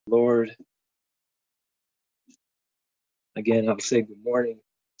Lord. Again, I'll say good morning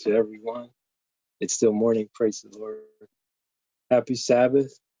to everyone. It's still morning, praise the Lord. Happy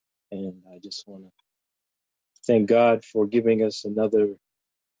Sabbath. And I just want to thank God for giving us another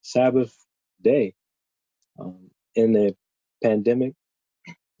Sabbath day in the pandemic.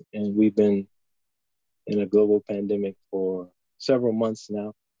 And we've been in a global pandemic for several months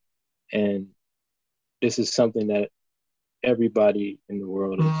now. And this is something that everybody in the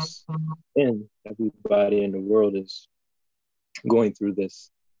world is going through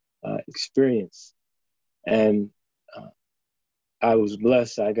this experience. And I was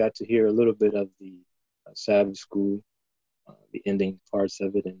blessed. I got to hear a little bit of the Sabbath school, the ending parts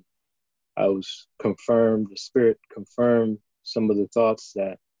of it. And I was confirmed, the Spirit confirmed some of the thoughts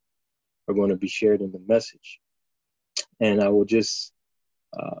that are going to be shared in the message. And I will just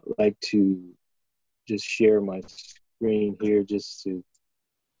like to just share my screen here just to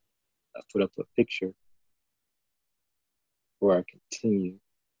put up a picture before I continue.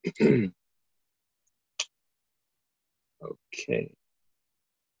 Okay.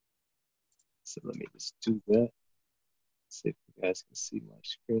 So let me just do that. See if you guys can see my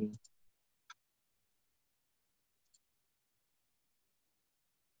screen.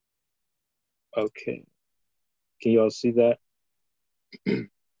 Okay. Can you all see that?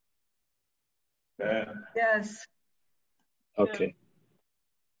 Yes. Okay.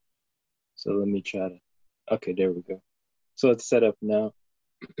 So let me try to, okay, there we go. So it's set up now.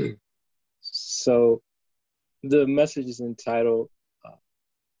 So the message is entitled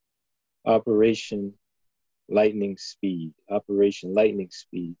Operation Lightning Speed. Operation Lightning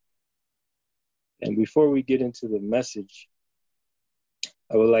Speed. And before we get into the message,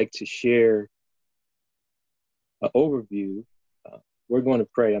 I would like to share an overview. We're going to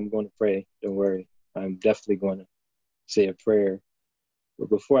pray. I'm going to pray. Don't worry. I'm definitely going to say a prayer. But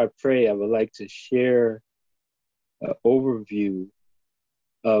before I pray, I would like to share an overview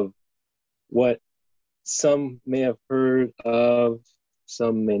of what some may have heard of,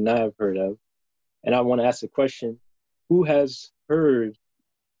 some may not have heard of. And I want to ask the question, who has heard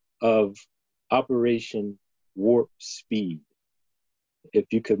of Operation Warp Speed? If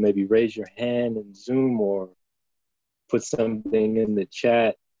you could maybe raise your hand in Zoom or put something in the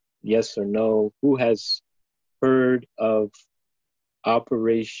chat, yes or no. Who has heard of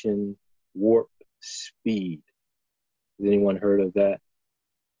Operation Warp Speed? Has anyone heard of that?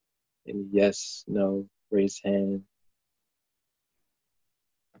 Any yes, no, raise hand.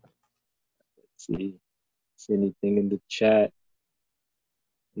 Let's see anything in the chat.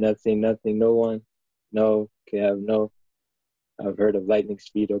 Nothing, no one? No, okay, I've heard of lightning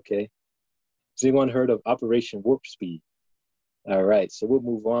speed, okay. Has anyone heard of Operation Warp Speed? All right, so we'll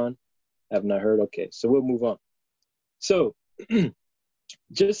move on. I've not heard, okay, so we'll move on. So,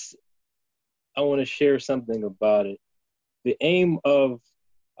 just, I want to share something about it. The aim of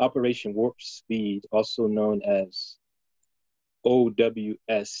Operation Warp Speed, also known as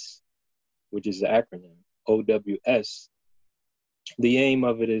OWS, which is the acronym, OWS, the aim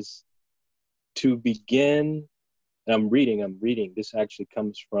of it is to begin, and I'm reading, this actually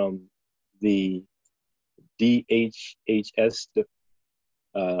comes from the DHHS,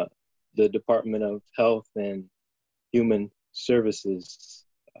 the Department of Health and Human Services,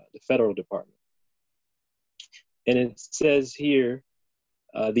 the federal department. And it says here,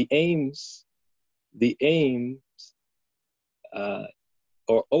 the aims,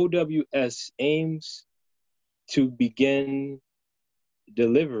 or OWS aims to begin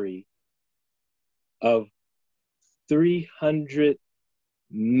delivery of 300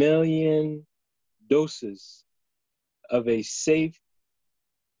 million doses of a safe,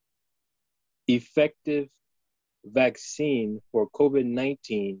 effective vaccine for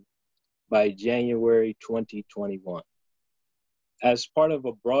COVID-19 by January 2021, as part of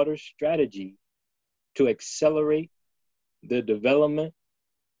a broader strategy to accelerate the development,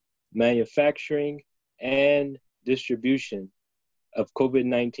 manufacturing, and distribution of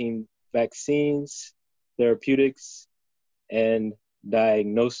COVID-19 vaccines, therapeutics, and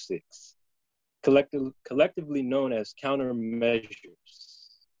diagnostics, collectively known as countermeasures.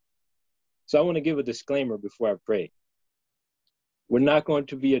 So I want to give a disclaimer before I pray. We're not going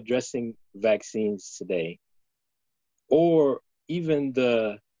to be addressing vaccines today, or even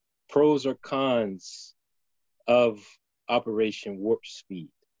the pros or cons of Operation Warp Speed,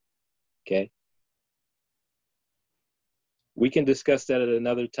 okay? We can discuss that at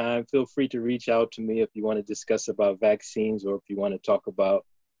another time. Feel free to reach out to me if you want to discuss about vaccines or if you want to talk about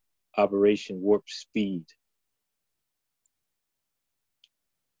Operation Warp Speed.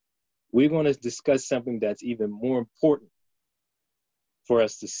 We're going to discuss something that's even more important for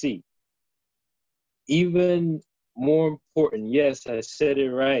us to see. Even more important, yes, I said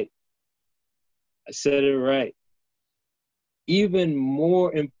it right. I said it right. Even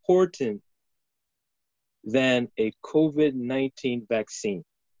more important than a COVID-19 vaccine.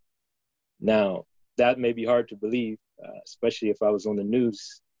 Now, that may be hard to believe, especially if I was on the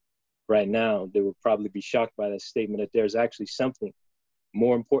news right now. They would probably be shocked by that statement that there's actually something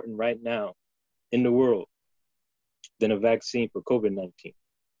more important right now in the world than a vaccine for COVID-19.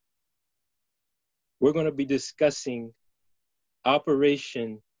 We're going to be discussing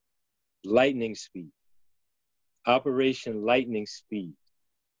Operation Lightning Speed. Operation Lightning Speed.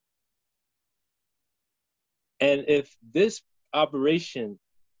 And if this operation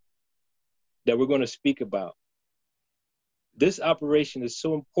that we're going to speak about, this operation is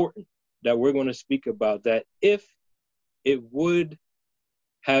so important that we're going to speak about, that if it would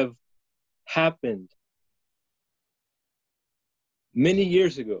have happened many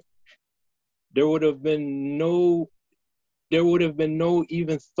years ago, there would have been no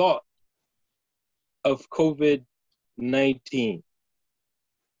even thought of COVID-19.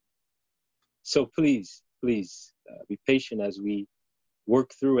 So please be patient as we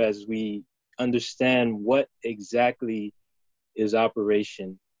work through, as we understand what exactly is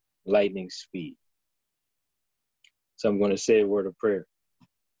Operation Lightning Speed. So I'm going to say a word of prayer.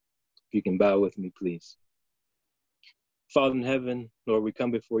 If you can bow with me, please. Father in heaven, Lord, we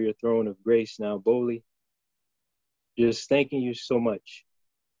come before your throne of grace now boldly, just thanking you so much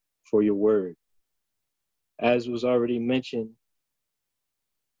for your word. As was already mentioned,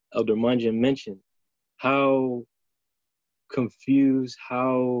 Elder Munjan mentioned how confused,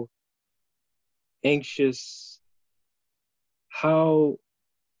 how anxious, how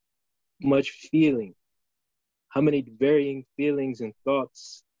much feeling, how many varying feelings and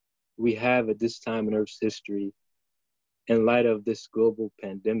thoughts we have at this time in Earth's history in light of this global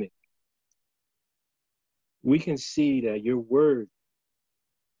pandemic. We can see that your word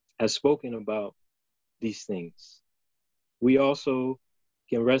has spoken about these things. We also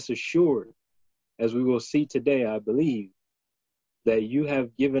can rest assured, as we will see today, I believe, that you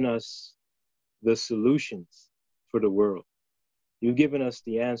have given us the solutions for the world. You've given us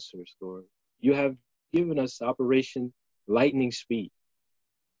the answers, Lord. You have given us Operation Lightning Speed.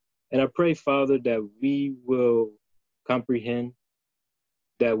 And I pray, Father, that we will comprehend,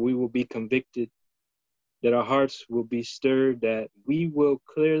 that we will be convicted, that our hearts will be stirred, that we will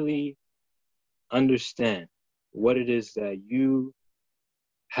clearly understand what it is that you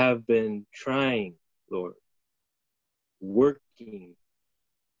have been trying, Lord, working,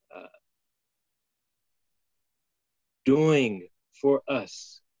 doing for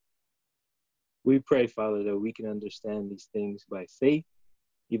us. We pray, Father, that we can understand these things by faith,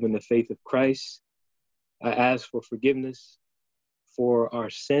 even the faith of Christ. I ask for forgiveness for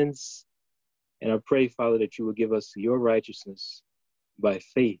our sins, and I pray, Father, that you will give us your righteousness by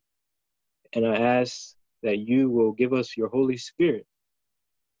faith. And I ask that you will give us your Holy Spirit.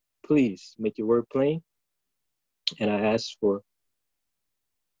 Please make your word plain. And I ask for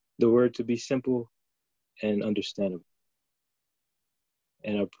the word to be simple and understandable.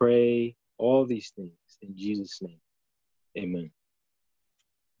 And I pray all these things in Jesus' name. Amen.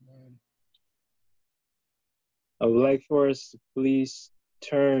 Amen. I would like for us to please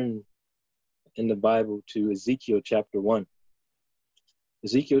turn in the Bible to Ezekiel chapter 1.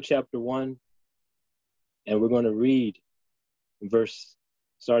 Ezekiel chapter 1, and we're going to read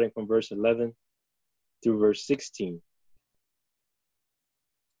starting from verse 11 through verse 16.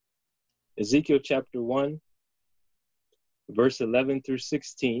 Ezekiel chapter 1, verse 11 through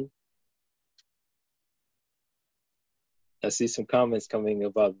 16. I see some comments coming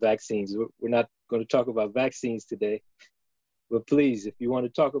about vaccines. We're not going to talk about vaccines today, but please, if you want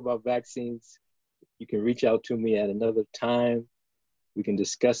to talk about vaccines, you can reach out to me at another time. We can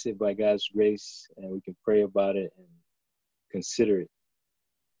discuss it by God's grace, and we can pray about it and consider it.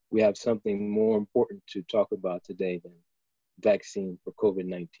 We have something more important to talk about today than vaccine for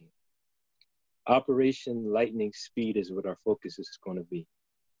COVID-19. Operation Lightning Speed is what our focus is going to be.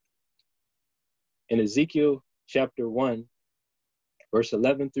 In Ezekiel chapter 1, verse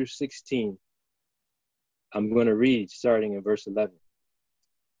 11 through 16, I'm going to read starting in verse 11.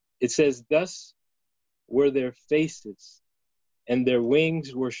 It says, "Thus were their faces, and their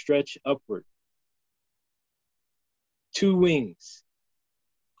wings were stretched upward. 2 wings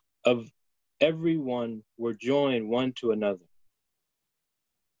of every one were joined one to another,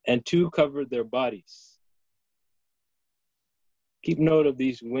 and 2 covered their bodies." Keep note of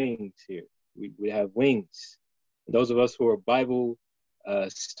these wings here. We have wings. And those of us who are Bible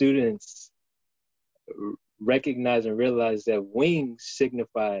students recognize and realize that wings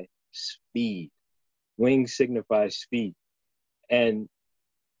signify speed. Wings signify speed. And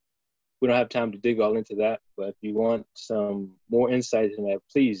we don't have time to dig all into that, but if you want some more insight in that,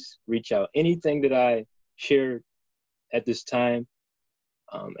 please reach out. Anything that I shared at this time,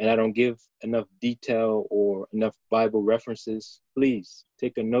 and I don't give enough detail or enough Bible references, please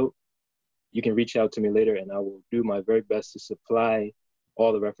take a note. You can reach out to me later and I will do my very best to supply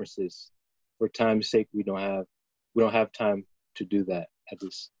all the references. For time's sake, we don't have time to do that at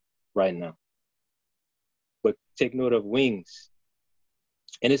this right now. But take note of wings.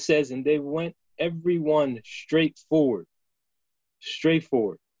 And it says, and they went everyone straight forward.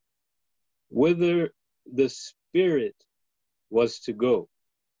 Whither the Spirit was to go,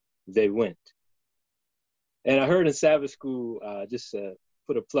 they went. And I heard in Sabbath school, just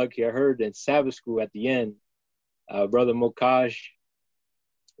put a plug here, I heard in Sabbath school at the end, Brother Mokaj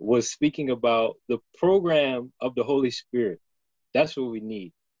was speaking about the program of the Holy Spirit. That's what we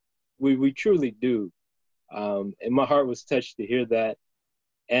need. We truly do. And my heart was touched to hear that.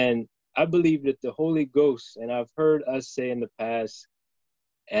 And I believe that the Holy Ghost, and I've heard us say in the past,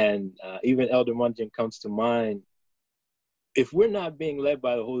 and even Elder Munjan comes to mind, if we're not being led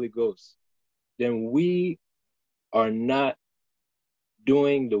by the Holy Ghost, then we are not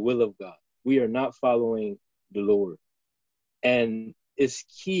doing the will of God. We are not following the Lord. And it's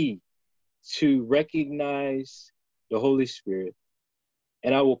key to recognize the Holy Spirit.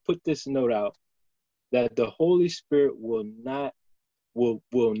 And I will put this note out, that the Holy Spirit will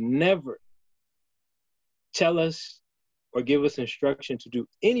never tell us or give us instruction to do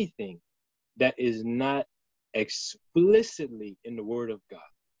anything that is not explicitly in the Word of God.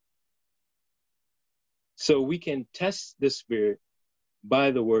 So we can test the Spirit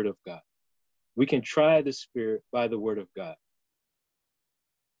by the Word of God. We can try the Spirit by the Word of God.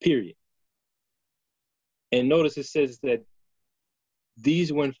 Period. And notice it says that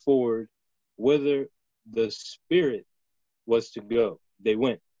these went forward whither the Spirit was to go. They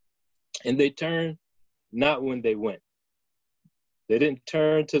went. And they turned not when they went. They didn't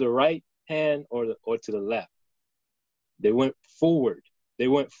turn to the right hand or to the left. They went forward. They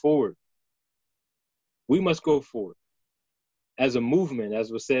went forward. We must go forward. As a movement,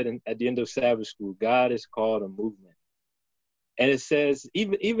 as was said at the end of Sabbath school, God is called a movement. And it says,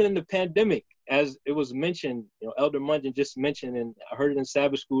 even in the pandemic, as it was mentioned, Elder Munjan just mentioned, and I heard it in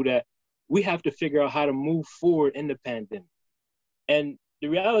Sabbath school, that we have to figure out how to move forward in the pandemic. And the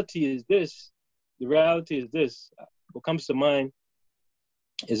reality is this, what comes to mind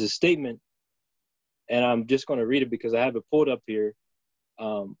is a statement, and I'm just going to read it because I have it pulled up here.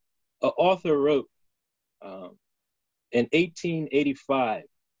 An author wrote in 1885,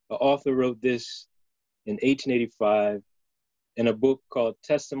 an author wrote this in 1885 in a book called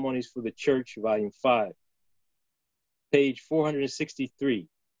Testimonies for the Church, Volume 5, page 463.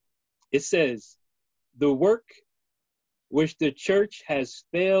 It says, "The work which the church has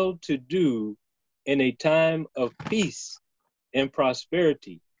failed to do in a time of peace and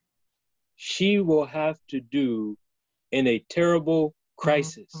prosperity, she will have to do in a terrible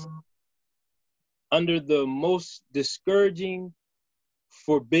crisis, under the most discouraging,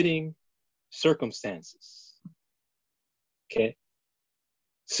 forbidding circumstances." Okay?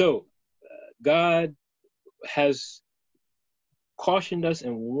 So, God has cautioned us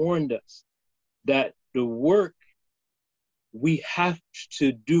and warned us that the work, we have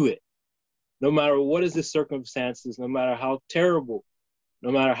to do it. No matter what is the circumstances, no matter how terrible,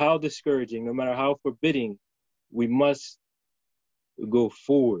 no matter how discouraging, no matter how forbidding, we must go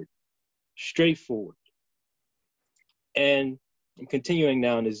forward, straight forward. And I'm continuing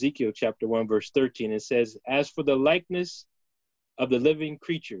now in Ezekiel chapter 1, verse 13. It says, "As for the likeness of the living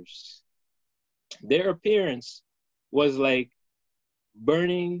creatures, their appearance was like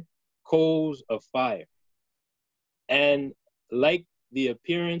burning coals of fire, and like the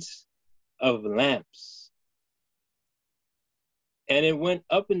appearance of lamps. And it went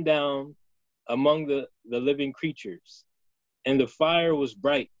up and down among the living creatures, and the fire was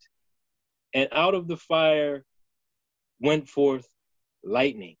bright, and out of the fire went forth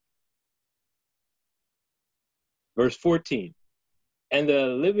lightning." Verse 14, "And the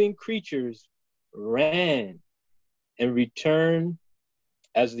living creatures ran and returned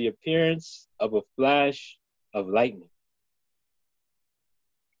as the appearance of a flash of lightning."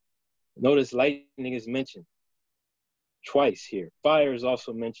 Notice lightning is mentioned twice here. Fire is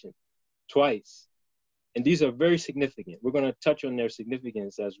also mentioned twice. And these are very significant. We're going to touch on their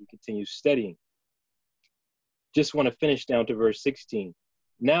significance as we continue studying. Just want to finish down to verse 16.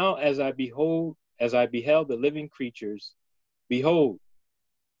 "Now as I beheld the living creatures, behold,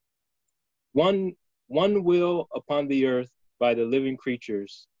 one one will upon the earth by the living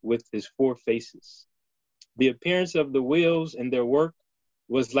creatures with his four faces. The appearance of the wheels and their work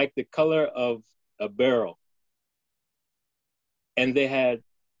was like the color of a beryl. And they had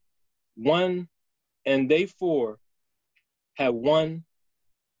one, and they four had one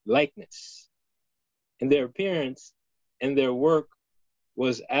likeness. And their appearance and their work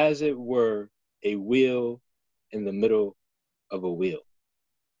was as it were a wheel in the middle of a wheel.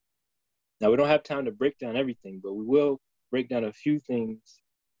 Now, we don't have time to break down everything, but we will break down a few things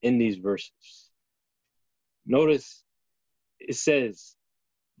in these verses. Notice it says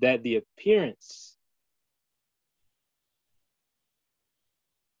that the appearance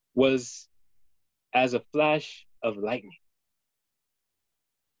was as a flash of lightning.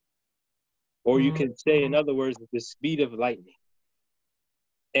 Or you can say, in other words, the speed of lightning.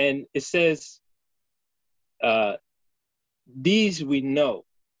 And it says, these we know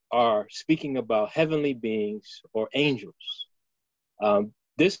are speaking about heavenly beings or angels.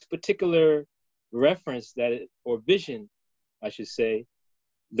 This particular reference or vision, I should say,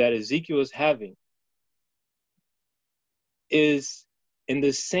 that Ezekiel is having is in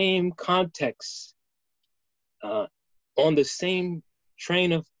the same context, on the same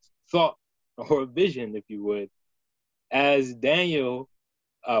train of thought or vision, if you would, as Daniel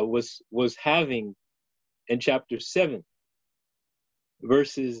was having in chapter 7,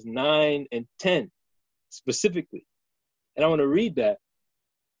 verses 9 and 10 specifically. And I want to read that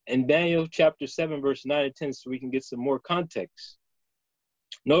in Daniel chapter 7, verse 9 and 10 so we can get some more context.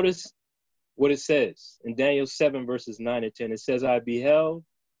 Notice what it says in Daniel 7, verses 9 and 10. It says, I beheld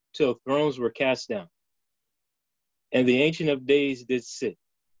till thrones were cast down, and the Ancient of Days did sit,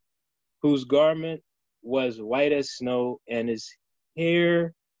 whose garment was white as snow, and his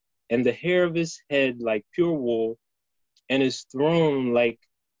hair, and the hair of his head like pure wool, and his throne like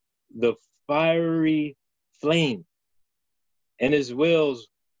the fiery flame, and his wheels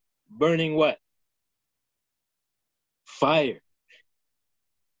burning what? Fire.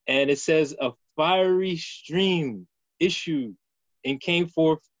 And it says a fiery stream issued and came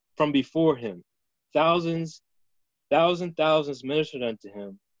forth from before him. Thousands ministered unto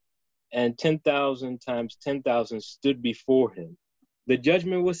him, and 10,000 times 10,000 stood before him. The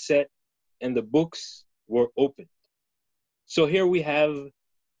judgment was set, and the books were opened. So here we have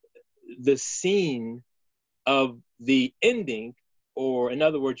the scene of the ending, or in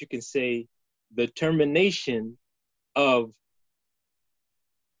other words, you can say the termination of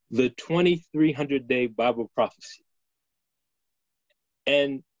the 2300-day Bible prophecy.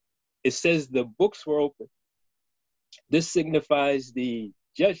 And it says the books were open. This signifies the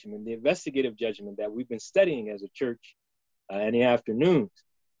judgment, the investigative judgment that we've been studying as a church in the afternoons,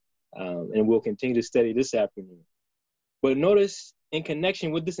 and we'll continue to study this afternoon. But notice, in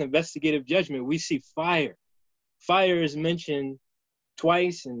connection with this investigative judgment, we see fire. Fire is mentioned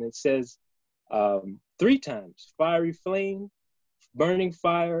twice, and it says 3 times: fiery flame, burning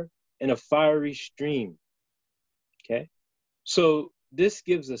fire, and a fiery stream. Okay, so this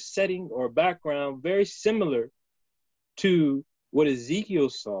gives a setting or background very similar to what Ezekiel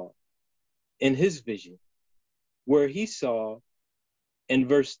saw in his vision, where he saw in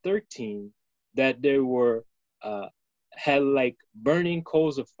verse 13 that there were had like burning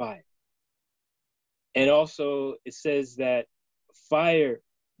coals of fire. And also it says that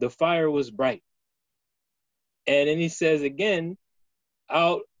the fire was bright. And then he says again,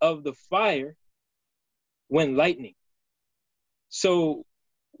 out of the fire went lightning. So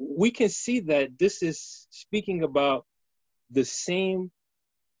we can see that this is speaking about the same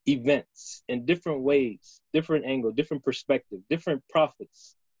events in different ways, different angle, different perspective, different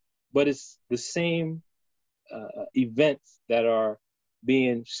prophets, but it's the same events that are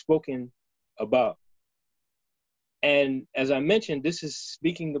being spoken about. And as I mentioned, this is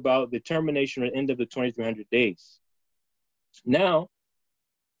speaking about the termination or end of the 2300 days. Now,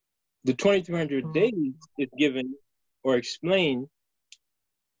 the 2300 days is given or explained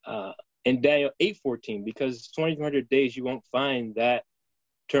in Daniel 8:14, because 2300 days, you won't find that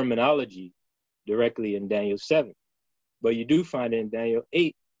terminology directly in Daniel 7. But you do find it in Daniel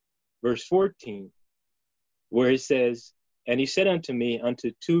 8, verse 14, where it says, and he said unto me,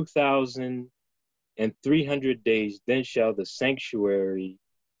 unto 2,300 days, then shall the sanctuary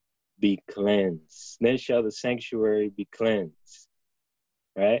be cleansed. Then shall the sanctuary be cleansed.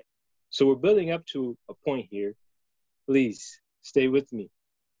 Right? So we're building up to a point here. Please stay with me.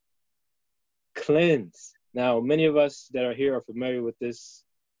 Cleanse. Now, many of us that are here are familiar with this.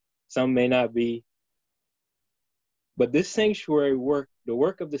 Some may not be. But this sanctuary work, the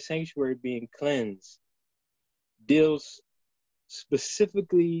work of the sanctuary being cleansed, deals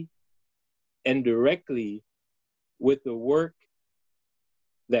specifically and directly with the work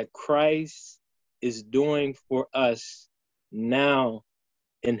that Christ is doing for us now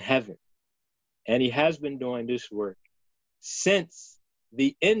in heaven. And he has been doing this work since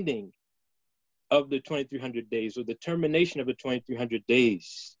the ending of the 2300 days, or the termination of the 2300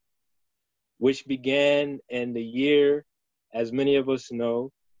 days, which began in the year, as many of us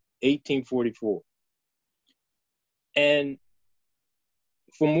know, 1844. And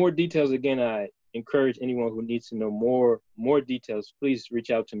for more details, again, I encourage anyone who needs to know more details, please reach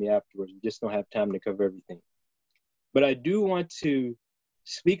out to me afterwards. We just don't have time to cover everything. But I do want to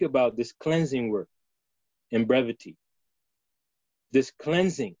speak about this cleansing work in brevity. This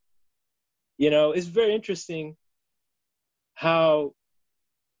cleansing. You know, it's very interesting how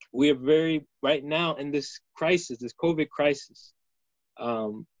we are right now in this crisis, this COVID crisis,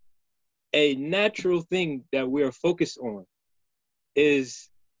 a natural thing that we are focused on is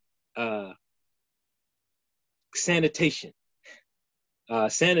sanitation.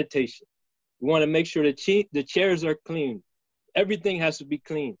 Sanitation. We want to make sure the chairs are clean. Everything has to be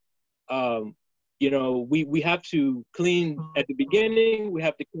clean. You know, we have to clean at the beginning. We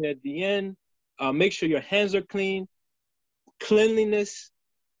have to clean at the end. Make sure your hands are clean. Cleanliness,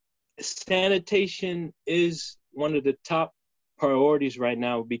 sanitation is one of the top priorities right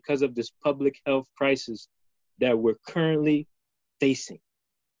now because of this public health crisis that we're currently facing.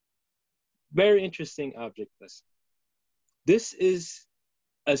 Very interesting object lesson. This is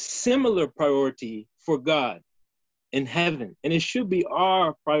a similar priority for God in heaven, and it should be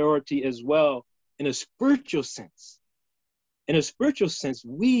our priority as well in a spiritual sense. In a spiritual sense,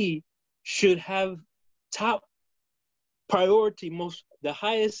 we should have top priority, the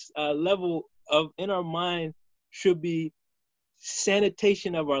highest level of in our mind should be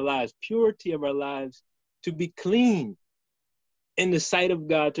sanitation of our lives, purity of our lives, to be clean in the sight of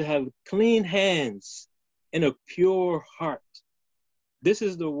God, to have clean hands and a pure heart. This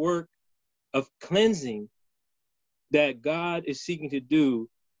is the work of cleansing that God is seeking to do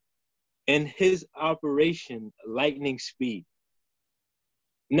in his operation, lightning speed.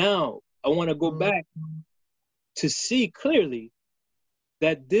 Now, I want to go back to see clearly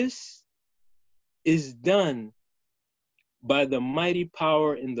that this is done by the mighty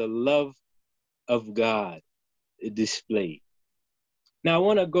power and the love of God displayed. Now, I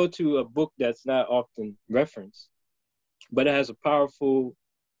want to go to a book that's not often referenced, but it has a powerful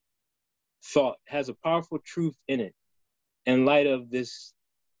thought, has a powerful truth in it, in light of this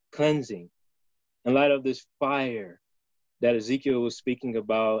cleansing, in light of this fire that Ezekiel was speaking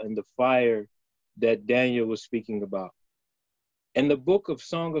about and the fire that Daniel was speaking about. In the book of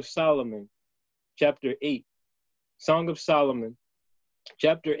Song of Solomon, chapter 8, Song of Solomon,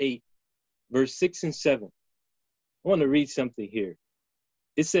 chapter 8, verse 6 and 7. I want to read something here.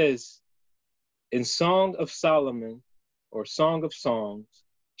 It says, in Song of Solomon, or Song of Songs,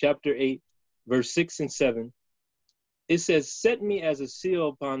 chapter 8, verse 6 and 7, it says, set me as a seal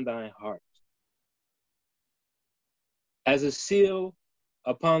upon thine heart, as a seal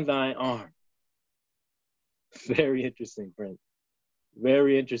upon thine arm. Very interesting, friend.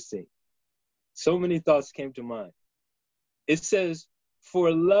 Very interesting. So many thoughts came to mind. It says, for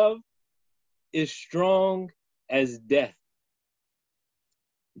love is strong as death.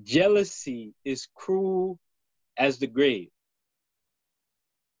 Jealousy is cruel as the grave.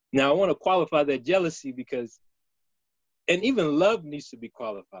 Now, I want to qualify that jealousy because, and even love needs to be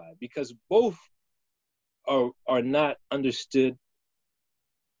qualified, because both are not understood.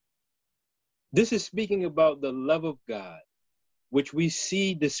 This is speaking about the love of God, which we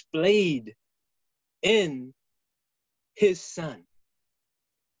see displayed in his Son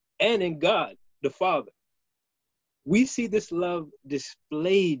and in God the Father. We see this love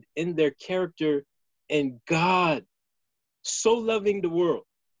displayed in their character, and God so loving the world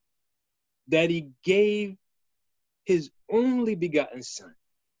that he gave his only begotten Son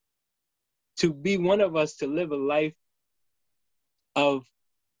to be one of us, to live a life of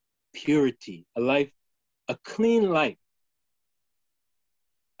purity, a clean life,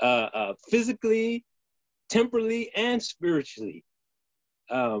 physically, temporally, and spiritually.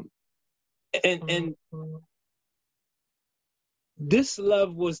 And this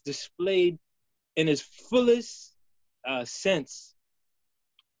love was displayed in its fullest sense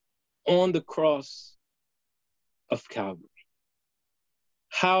on the cross of Calvary.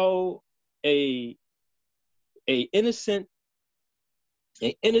 How a innocent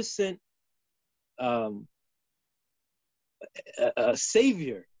a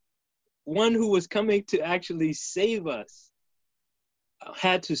savior, one who was coming to actually save us,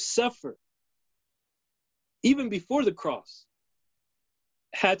 had to suffer even before the cross.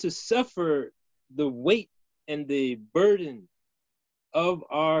 had to suffer the weight and the burden of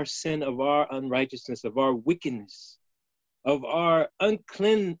our sin, of our unrighteousness, of our wickedness, of our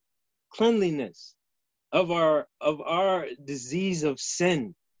uncleanliness, of our disease of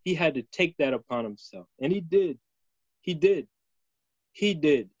sin. He had to take that upon himself. And he did. He did. He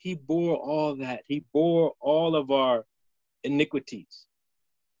did. He bore all that. He bore all of our iniquities.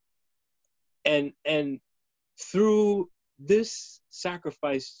 And through this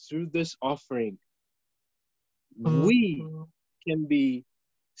sacrifice, through this offering, we can be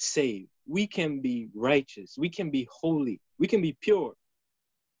saved. We can be righteous. We can be holy. We can be pure.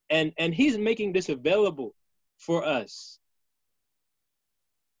 And he's making this available for us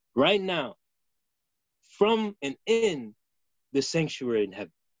right now from and in the sanctuary in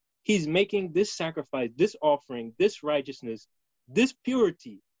heaven. He's making this sacrifice, this offering, this righteousness, this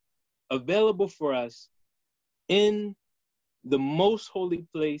purity available for us in the most holy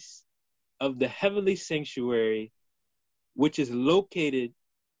place of the heavenly sanctuary, which is located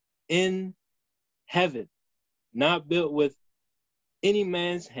in heaven, not built with any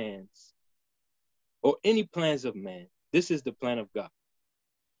man's hands or any plans of man. This is the plan of God.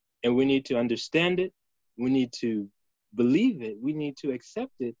 And we need to understand it. We need to believe it. We need to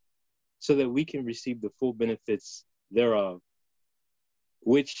accept it so that we can receive the full benefits thereof,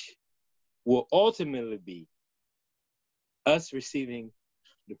 which will ultimately be us receiving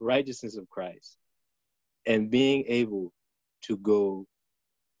the righteousness of Christ and being able to go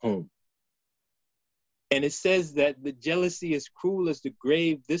home. And it says that the jealousy is cruel as the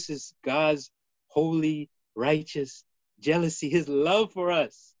grave. This is God's holy, righteous jealousy, his love for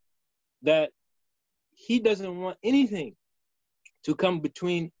us, that he doesn't want anything to come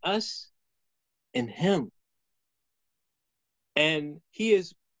between us and him. And he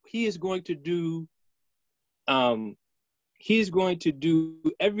is going to do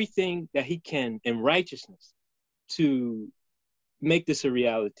everything that he can in righteousness to make this a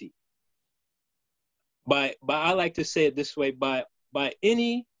reality. By I like to say it this way, by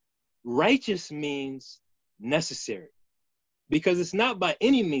any righteous means necessary. Because it's not by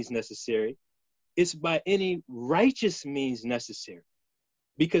any means necessary, it's by any righteous means necessary.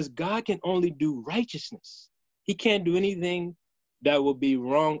 Because God can only do righteousness. He can't do anything that will be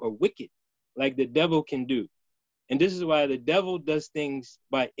wrong or wicked, like the devil can do. And this is why the devil does things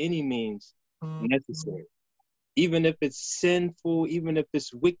by any means necessary. Even if it's sinful, even if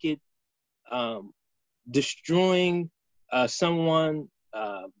it's wicked, destroying someone,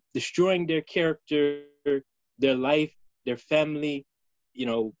 destroying their character, their life, their family,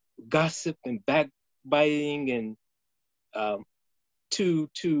 gossip and backbiting, and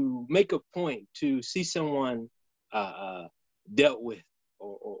to make a point to see someone dealt with,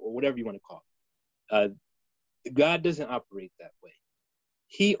 or whatever you want to call it. God doesn't operate that way.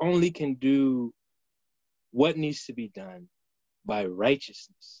 He only can do what needs to be done by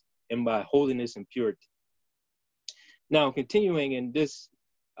righteousness and by holiness and purity. Now, continuing in this,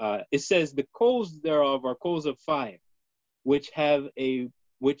 it says, the coals thereof are coals of fire, which hath a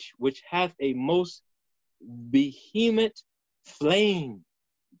most vehement flame.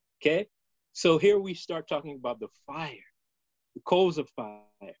 Okay, so here we start talking about the fire, the coals of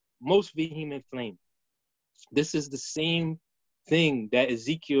fire, most vehement flame. This is the same thing that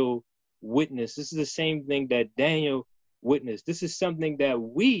Ezekiel witnessed. This is the same thing that Daniel witnessed. This is something that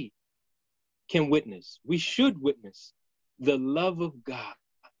we can witness. We should witness the love of God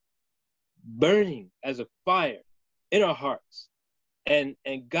burning as a fire in our hearts, and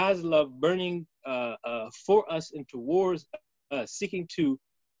God's love burning for us and towards us, seeking to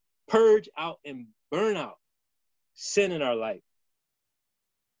purge out and burn out sin in our life,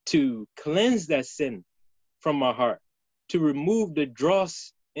 to cleanse that sin from our heart, to remove the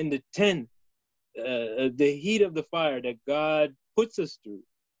dross and the tin, the heat of the fire that God puts us through,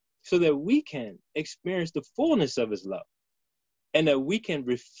 so that we can experience the fullness of his love, and that we can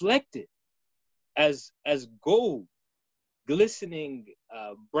reflect it as gold, glistening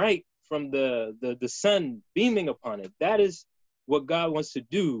bright from the sun beaming upon it. That is what God wants to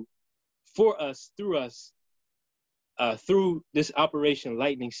do for us, through this Operation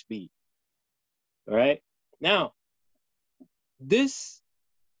Lightning Speed. All right. Now, this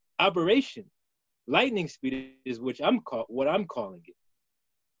operation, lightning speed, is what I'm calling it,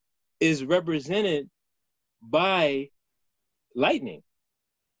 is represented by lightning.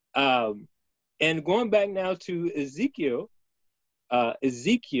 And going back now to Ezekiel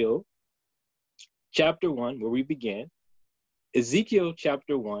chapter 1, where we began, Ezekiel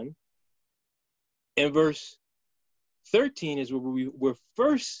chapter 1 and verse 13 is where we were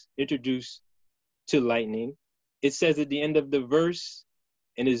first introduced to lightning. It says at the end of the verse,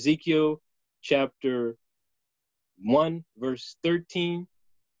 in Ezekiel chapter 1, verse 13.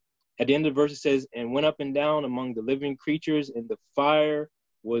 At the end of the verse, it says, and went up and down among the living creatures, and the fire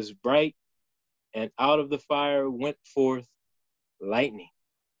was bright, and out of the fire went forth lightning.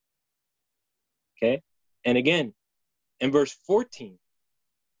 Okay? And again, in verse 14,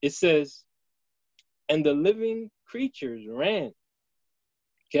 it says, and the living creatures ran.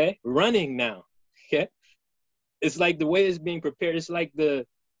 Okay? Running now. Okay? It's like the way it's being prepared. It's like the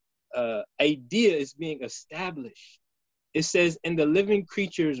idea is being established. It says, and the living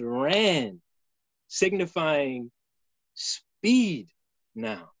creatures ran, signifying speed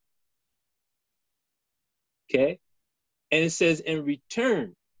now. Okay? And it says, in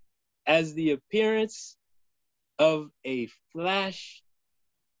return, as the appearance of a flash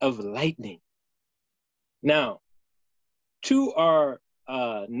of lightning. Now, to our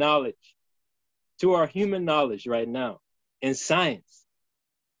knowledge, to our human knowledge right now, in science,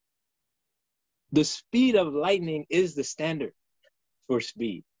 the speed of lightning is the standard for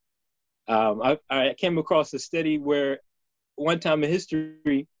speed. I came across a study where one time in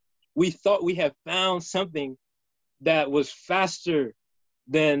history, we thought we had found something that was faster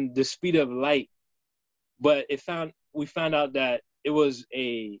than the speed of light, but we found out that it was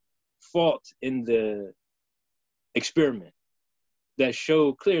a fault in the experiment that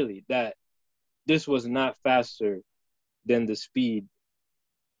showed clearly that this was not faster than the speed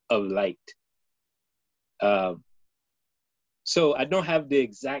of light. So I don't have the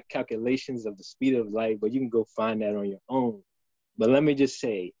exact calculations of the speed of light, but you can go find that on your own. But let me just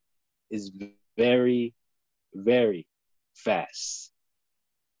say, it's very, very fast,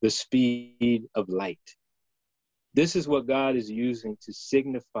 the speed of light. This is what God is using to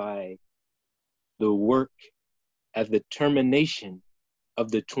signify the work at the termination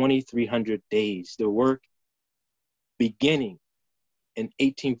of the 2300 days, the work beginning in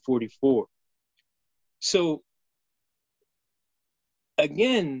 1844. So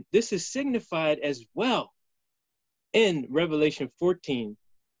again, this is signified as well in Revelation 14,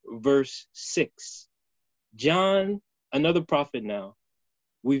 verse 6. John, another prophet now.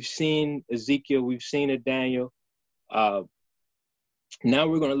 We've seen Ezekiel, we've seen Daniel. Now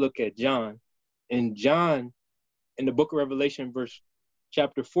we're going to look at John. And John, in the book of Revelation,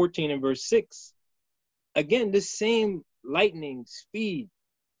 chapter 14 and verse 6, again, this same lightning speed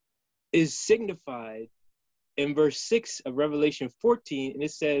is signified in verse 6 of Revelation 14, and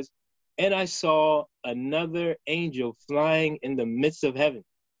it says, and I saw another angel flying in the midst of heaven.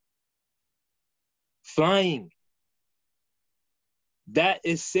 Flying. That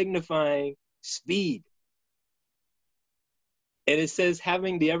is signifying speed. And it says,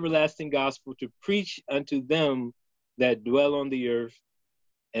 having the everlasting gospel to preach unto them that dwell on the earth,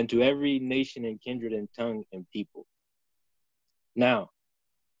 and to every nation and kindred and tongue and people. Now,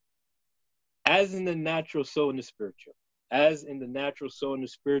 as in the natural, so in the spiritual. As in the natural, so in the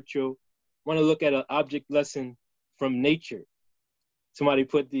spiritual. I want to look at an object lesson from nature. Somebody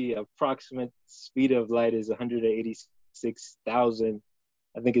put the approximate speed of light is 186,000,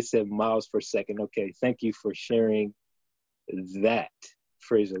 I think it said miles per second. Okay, thank you for sharing that.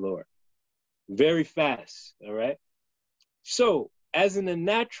 Praise the Lord. Very fast, all right? So, as in the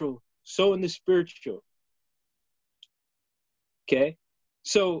natural, so in the spiritual. Okay?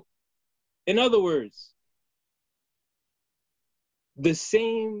 So, in other words, the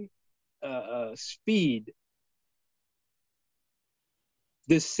same speed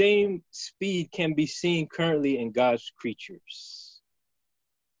can be seen currently in God's creatures,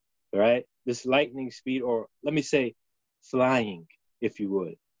 right? This lightning speed, or let me say flying, if you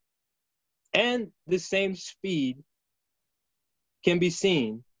would. And the same speed can be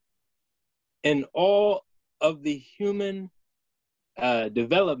seen in all of the human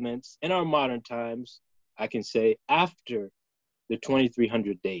developments in our modern times, I can say, after the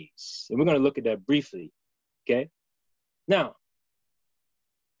 2300 days. And we're going to look at that briefly, okay? Now,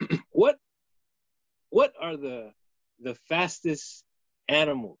 what are the fastest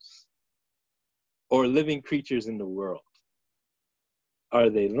animals or living creatures in the world? Are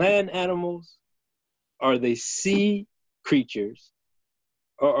they land animals? Are they sea creatures?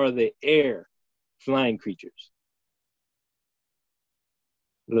 Or are they air flying creatures?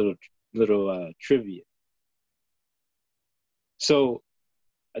 Little trivia. So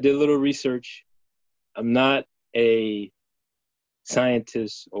I did a little research. I'm not a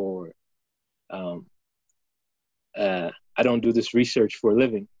scientist, or I don't do this research for a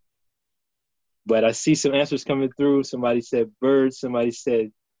living, but I see some answers coming through. Somebody said birds.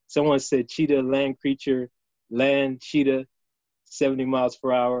 Someone said cheetah, land creature, land cheetah, 70 miles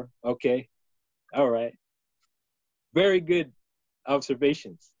per hour. Okay. All right. Very good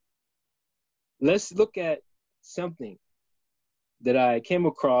observations. Let's look at something that I came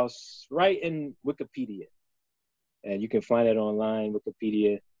across right in Wikipedia. And you can find it online,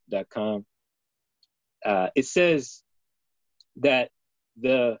 wikipedia.com. It says that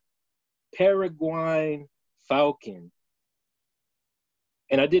the Paraguayan falcon,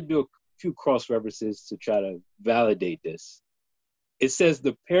 and I did do a few cross references to try to validate this. It says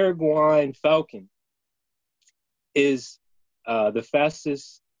the Paraguayan falcon is the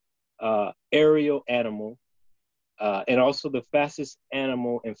fastest aerial animal and also the fastest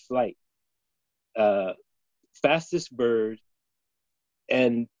animal in flight, fastest bird,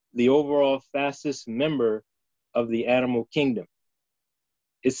 and the overall fastest member of the animal kingdom.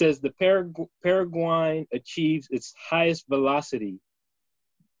 It says the Paraguayan achieves its highest velocity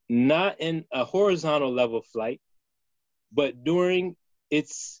not in a horizontal level flight, but during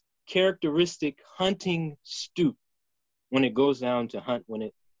its characteristic hunting stoop when it goes down to hunt,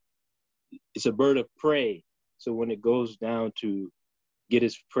 it's a bird of prey. So when it goes down to get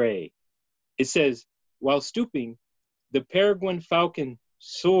its prey, it says, while stooping, the Paraguayan falcon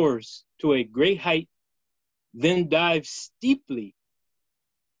soars to a great height, then dives steeply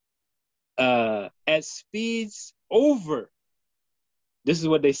at speeds over, this is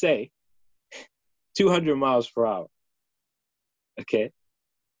what they say, 200 miles per hour. Okay.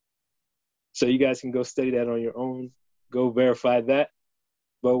 So you guys can go study that on your own, go verify that.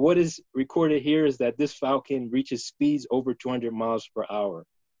 But what is recorded here is that this falcon reaches speeds over 200 miles per hour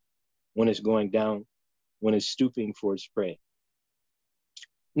when it's going down, when it's stooping for its prey.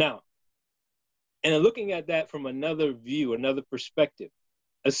 Now, and looking at that from another view, another perspective,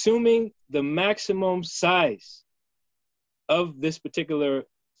 assuming the maximum size of this particular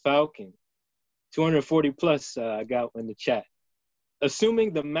falcon, 240 plus, I got in the chat,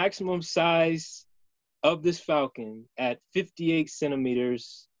 assuming the maximum size of this falcon at 58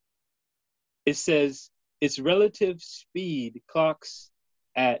 centimeters, it says its relative speed clocks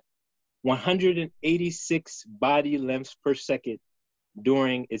at 186 body lengths per second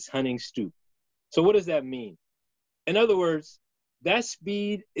during its hunting stoop. So what does that mean? In other words, that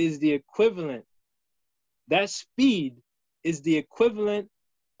speed is the equivalent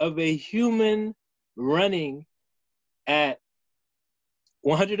of a human running at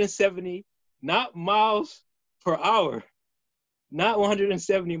 170, not miles per hour, not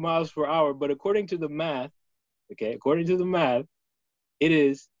 170 miles per hour, but according to the math, it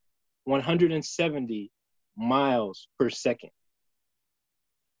is 170 miles per second.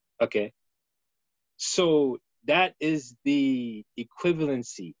 Okay. So that is the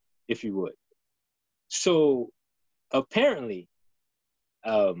equivalency, if you would. So apparently,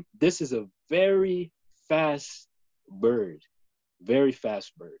 this is a very fast bird, very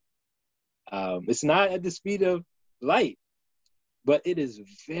fast bird. It's not at the speed of light, but it is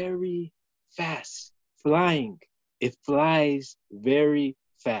very fast flying. It flies very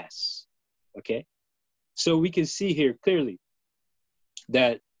fast, okay? So we can see here clearly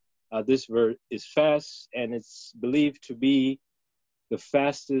that this bird is fast, and it's believed to be the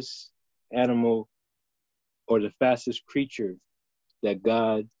fastest animal or the fastest creature that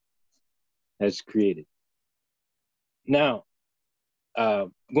God has created. Now,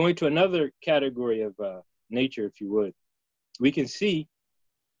 going to another category of nature, if you would, we can see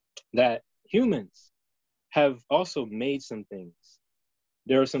that humans have also made some things.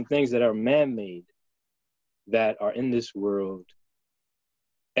 There are some things that are man-made that are in this world.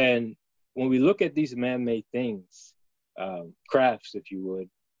 And when we look at these man-made things, crafts, if you would,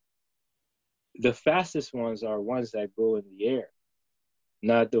 the fastest ones are ones that go in the air,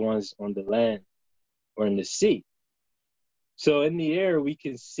 not the ones on the land or in the sea. So in the air, we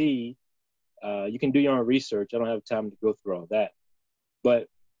can see, you can do your own research. I don't have time to go through all that. But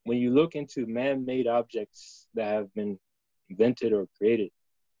when you look into man-made objects that have been invented or created,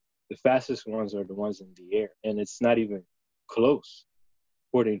 the fastest ones are the ones in the air. And it's not even close,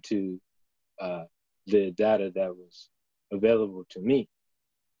 according to the data that was available to me.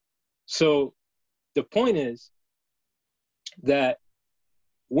 So the point is that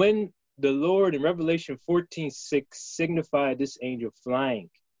when the Lord in Revelation 14:6 signified this angel flying,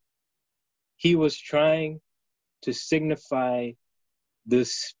 he was trying to signify the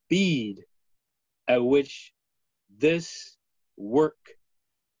speed at which this work,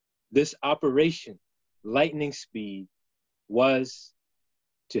 this operation, lightning speed, was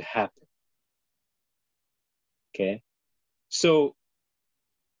to happen. Okay? So,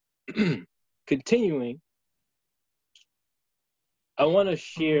 continuing, I want to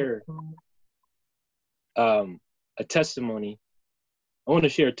share a testimony. I want to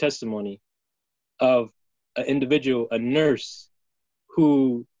share a testimony of an individual, a nurse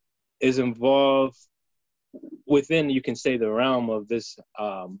who is involved within, you can say, the realm of this,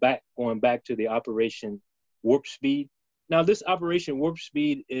 going back to the Operation Warp Speed. Now, this Operation Warp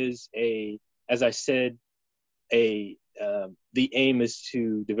Speed is as I said, the aim is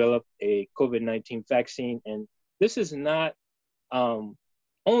to develop a COVID-19 vaccine, and this is not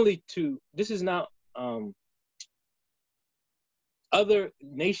other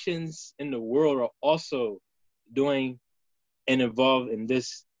nations in the world are also doing and involved in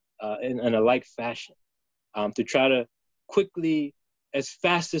this in a like fashion, to try to quickly, as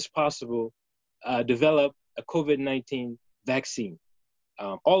fast as possible, develop a COVID-19 vaccine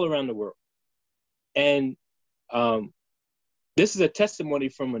all around the world. And this is a testimony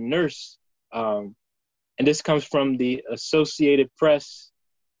from a nurse, and this comes from the Associated Press.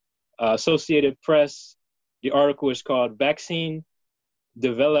 The article is called "Vaccine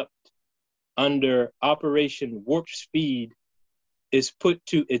Developed Under Operation Warp Speed is Put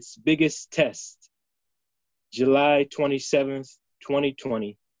to Its Biggest Test, July 27th,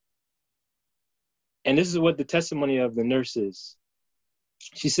 2020. And this is what the testimony of the nurse is.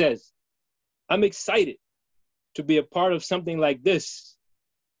 She says, "I'm excited to be a part of something like this.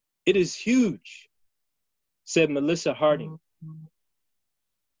 It is huge," said Melissa Harding,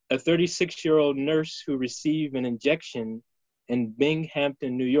 a 36-year-old nurse who received an injection in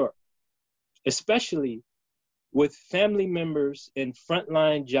Binghamton, New York, especially with family members in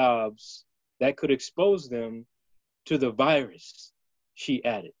frontline jobs that could expose them to the virus, she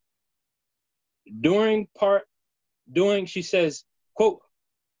added. She says, quote,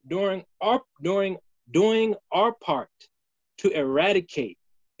 doing our part to eradicate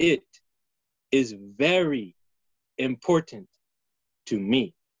it is very important to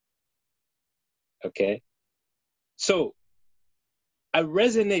me. Okay. So I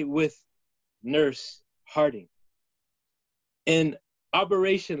resonate with Nurse Harding in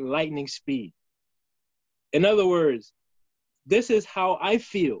Operation Lightning Speed. In other words, this is how I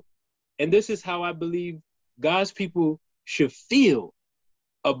feel, and this is how I believe God's people should feel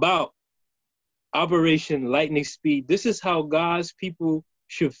about Operation Lightning Speed. This is how God's people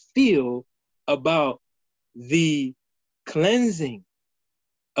should feel about the cleansing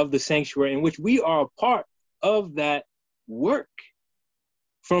of the sanctuary, in which we are a part of that work.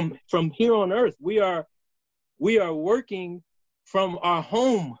 From here on earth, we are working from our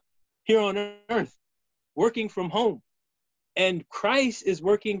home here on earth, working from home. And Christ is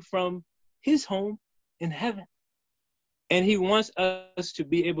working from his home in heaven. And he wants us to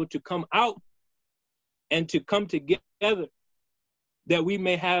be able to come out and to come together, that we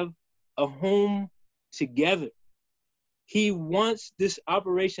may have a home together. He wants this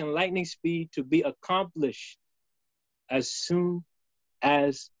Operation Lightning Speed to be accomplished as soon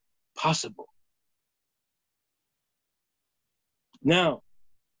as possible. Now,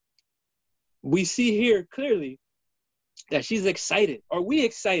 we see here clearly that she's excited. Are we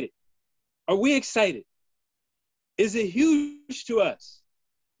excited? Are we excited? Is it huge to us?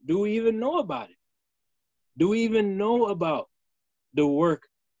 Do we even know about it? Do we even know about the work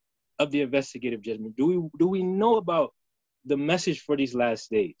of the investigative judgment? Do we know about the message for these last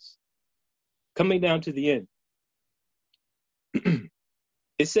days? Coming down to the end.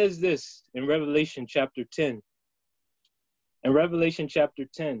 It says this in Revelation chapter 10. In Revelation chapter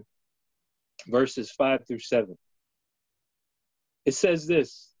 10, verses 5 through 7. It says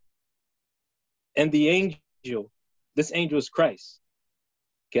this, and the angel, this angel is Christ.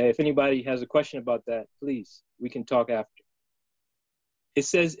 Okay, if anybody has a question about that, please, we can talk after. It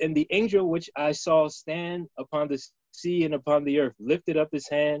says, and the angel which I saw stand upon the sea and upon the earth lifted up his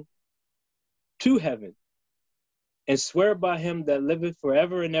hand to heaven and swear by him that liveth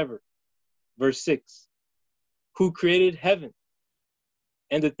forever and ever. Verse 6, who created heaven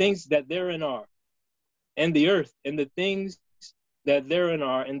and the things that therein are, and the earth and the things that therein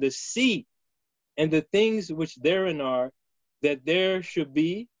are, and the sea and the things which therein are, that there should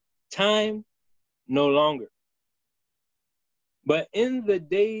be time no longer. But in the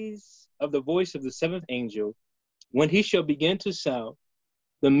days of the voice of the seventh angel, when he shall begin to sound,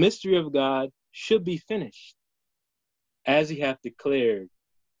 the mystery of God should be finished, as he hath declared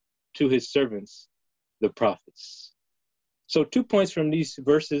to his servants, the prophets. So 2 points from these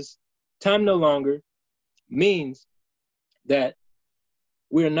verses. Time no longer means that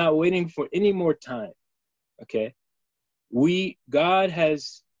we are not waiting for any more time, okay? God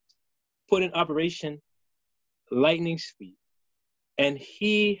has put in operation lightning speed, and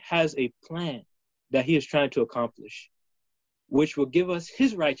he has a plan that he is trying to accomplish, which will give us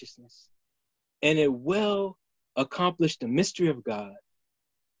his righteousness, and it will accomplish the mystery of God,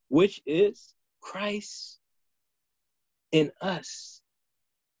 which is Christ in us.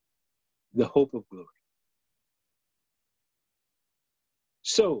 the hope of glory.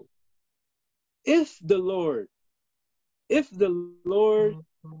 So if the Lord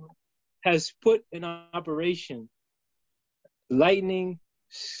has put in operation lightning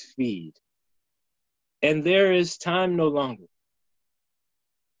speed, and there is time no longer,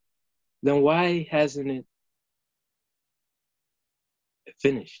 then why hasn't it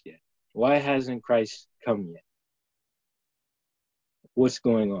finished yet? Why hasn't Christ come yet? What's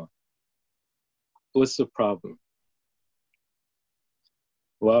going on? What's the problem?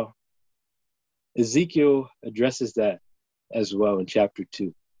 Well, Ezekiel addresses that as well in chapter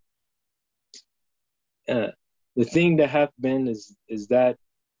 2. The thing that hath been is that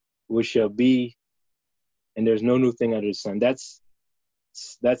which shall be, and there's no new thing under the sun. That's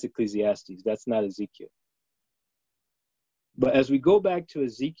Ecclesiastes. That's not Ezekiel. But as we go back to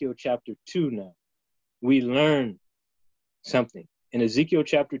Ezekiel chapter 2 now, we learn something. In Ezekiel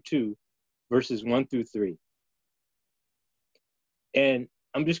chapter 2, verses 1 through 3. And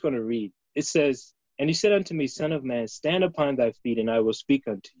I'm just going to read. It says, "And he said unto me, Son of man, stand upon thy feet, and I will speak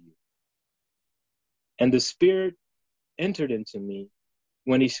unto you. And the Spirit entered into me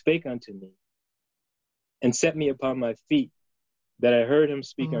when he spake unto me, and set me upon my feet, that I heard him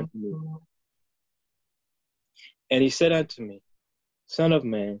speak unto me. And he said unto me, Son of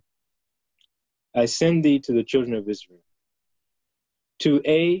man, I send thee to the children of Israel, to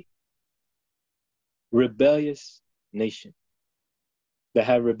a rebellious nation that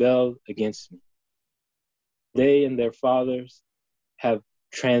have rebelled against me. They and their fathers have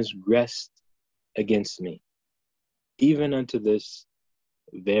transgressed against me, even unto this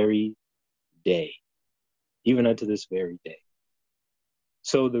very day. Even unto this very day."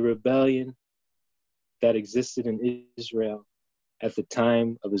 So the rebellion that existed in Israel at the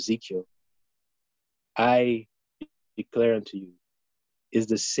time of Ezekiel, I declare unto you, is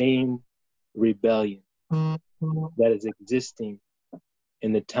the same rebellion that is existing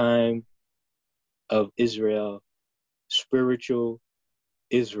in the time of Israel, spiritual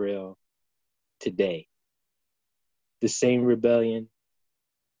Israel today. The same rebellion,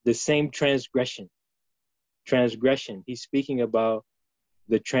 the same transgression. Transgression, he's speaking about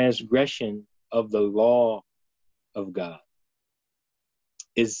the transgression of the law of God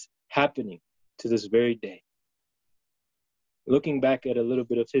is happening to this very day. Looking back at a little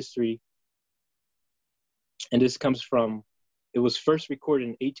bit of history, and this comes from, it was first recorded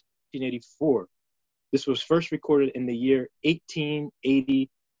in 1884. This was first recorded in the year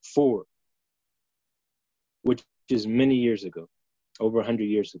 1884, which is many years ago, over 100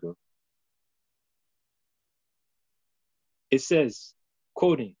 years ago. It says,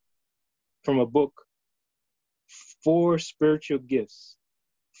 quoting from a book, Spiritual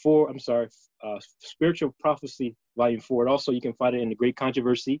Prophecy, Volume 4. And also you can find it in The Great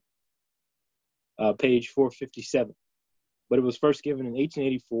Controversy, page 457. But it was first given in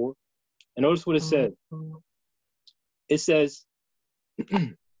 1884. And notice what it says. It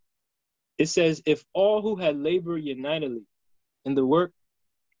says, if all who had labored unitedly in the work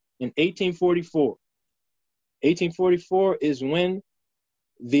in 1844, 1844 is when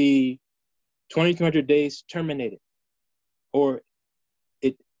the 2200 days terminated, or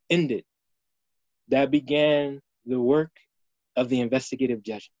it ended. That began the work of the investigative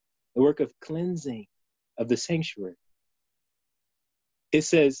judgment, the work of cleansing of the sanctuary. It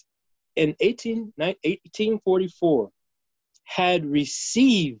says, in 1844, had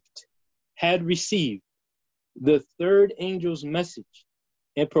received the third angel's message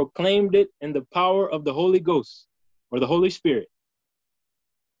and proclaimed it in the power of the Holy Ghost, or the Holy Spirit,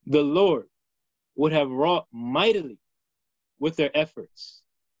 the Lord would have wrought mightily with their efforts.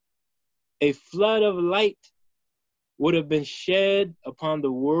 A flood of light would have been shed upon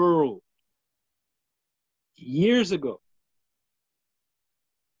the world years ago.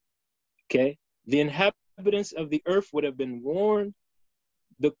 Okay? The inhabitants of the earth would have been warned,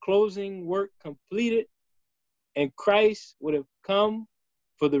 the closing work completed, and Christ would have come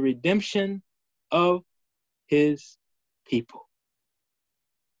for the redemption of his people.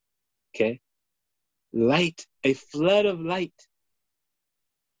 Okay? Light, a flood of light.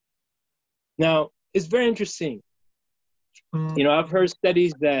 Now, it's very interesting. You know, I've heard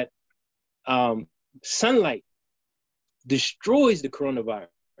studies that sunlight destroys the coronavirus.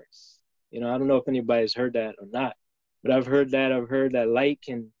 You know, I don't know if anybody's heard that or not, but I've heard that light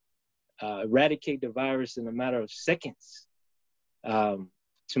can eradicate the virus in a matter of seconds, to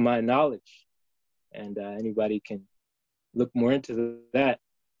my knowledge. And anybody can look more into that.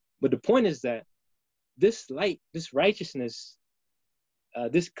 But the point is that this light, this righteousness,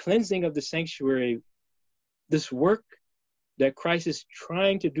 this cleansing of the sanctuary, this work that Christ is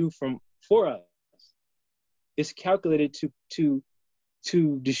trying to do for us. It's calculated to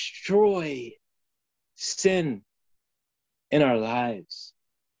destroy sin in our lives,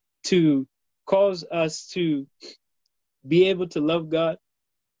 to cause us to be able to love God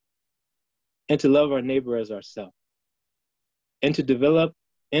and to love our neighbor as ourselves, and to develop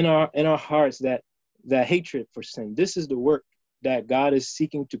in our hearts that hatred for sin. This is the work that God is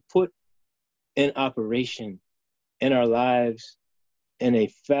seeking to put in operation in our lives in a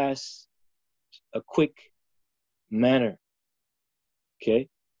fast, a quick manner. Okay?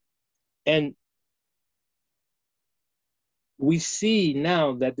 And we see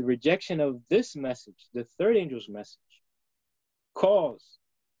now that the rejection of this message, the third angel's message, calls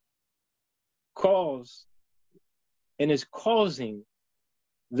and is causing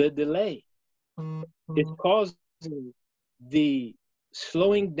the delay. It's causing the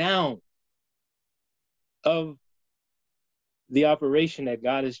slowing down of the operation that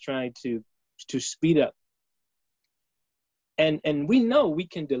God is trying to speed up. And we know we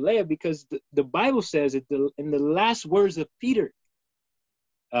can delay it because the Bible says that in the last words of Peter,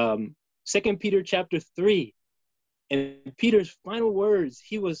 2 Peter chapter 3, in Peter's final words,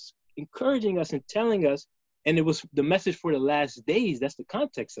 he was encouraging us and telling us, and it was the message for the last days. That's the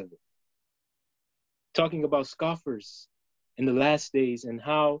context of it. Talking about scoffers in the last days and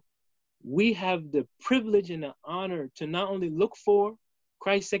how we have the privilege and the honor to not only look for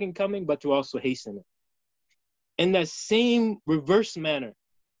Christ's second coming, but to also hasten it. In that same reverse manner,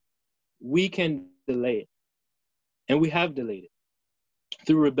 we can delay it. And we have delayed it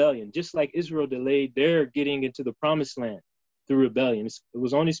through rebellion, just like Israel delayed their getting into the promised land through rebellion. It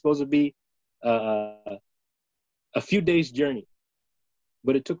was only supposed to be a few days' journey,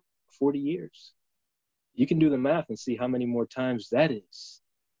 but it took 40 years. You can do the math and see how many more times that is.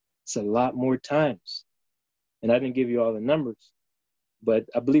 It's a lot more times. And I didn't give you all the numbers, but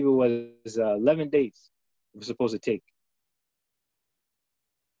I believe it was 11 days it was supposed to take.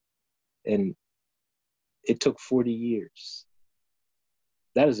 And it took 40 years.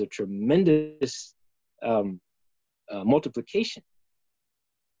 That is a tremendous multiplication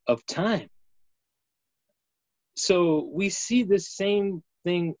of time. So we see the same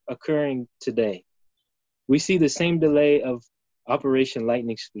thing occurring today. We see the same delay of Operation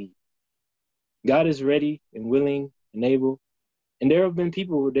Lightning Speed. God is ready and willing and able. And there have been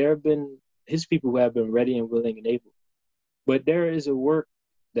his people who have been ready and willing and able. But there is a work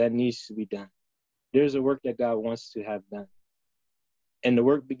that needs to be done. There's a work that God wants to have done. And the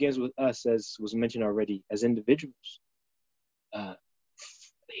work begins with us, as was mentioned already, as individuals.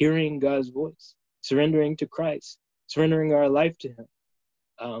 Hearing God's voice, surrendering to Christ, surrendering our life to him,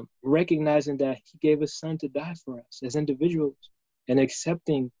 recognizing that he gave his son to die for us as individuals, and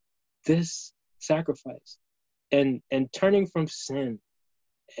accepting this sacrifice, and turning from sin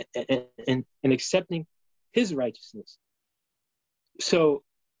and accepting his righteousness. So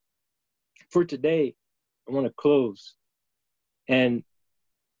for today, I want to close, and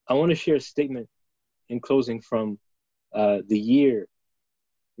I want to share a statement in closing from the year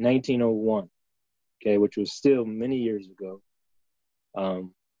 1901, okay, which was still many years ago,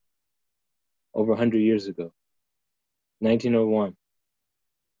 over 100 years ago, 1901,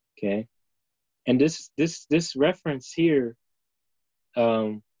 okay? And this reference here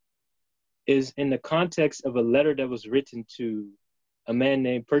is in the context of a letter that was written to a man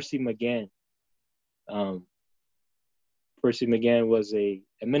named Percy McGann. Percy McGann was a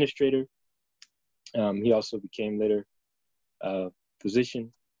administrator. He also became later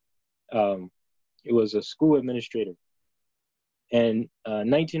physician. He was a school administrator. And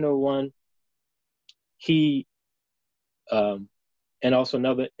 1901, he and also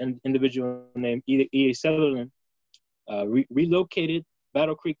another individual named E.A. Sutherland relocated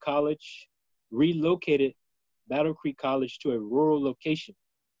Battle Creek College to a rural location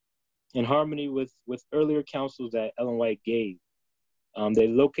in harmony with earlier counsels that Ellen White gave. They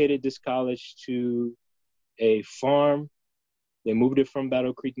located this college to a farm. They moved it from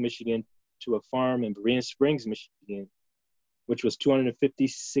Battle Creek, Michigan, to a farm in Berean Springs, Michigan, which was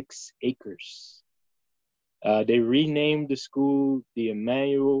 256 acres. They renamed the school the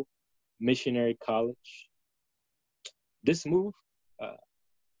Emmanuel Missionary College. This move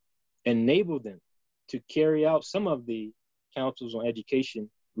enabled them to carry out some of the councils on education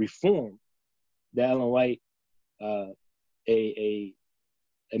reform that Ellen White, a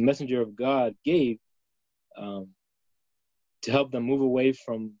messenger of God, gave to help them move away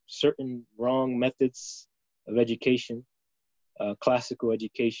from certain wrong methods of education, classical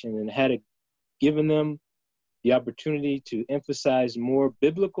education, and had given them the opportunity to emphasize more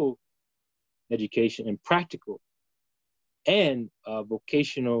biblical education and practical and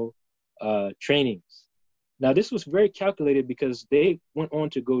vocational trainings. Now, this was very calculated because they went on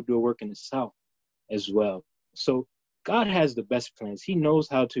to go do a work in the South as well. So God has the best plans. He knows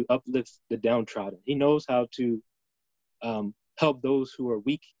how to uplift the downtrodden. He knows how to help those who are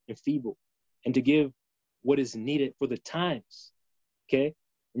weak and feeble, and to give what is needed for the times. Okay,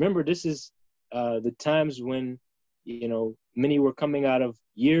 remember, this is the times when, you know, many were coming out of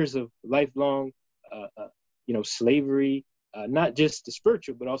years of lifelong, you know, slavery, not just the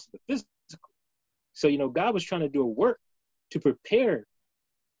spiritual, but also the physical. So, you know, God was trying to do a work to prepare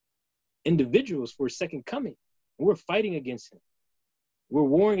individuals for his second coming. And we're fighting against him. We're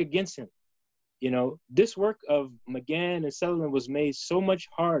warring against him. You know, this work of McGann and Sutherland was made so much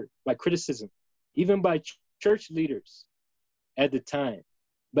hard by criticism, even by church leaders at the time.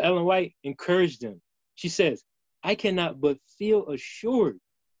 But Ellen White encouraged them. She says, "I cannot but feel assured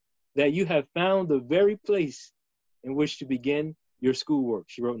that you have found the very place in which to begin your schoolwork,"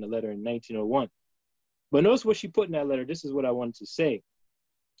 she wrote in a letter in 1901. But notice what she put in that letter. This is what I wanted to say.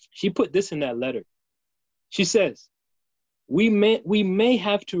 She put this in that letter. She says, we may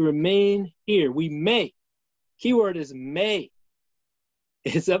have to remain here. We may. Keyword is may.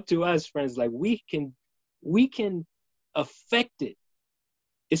 It's up to us, friends. Like, we can affect it.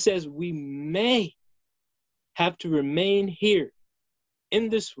 It says we may have to remain here in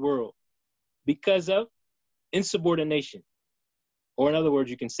this world because of insubordination, or in other words,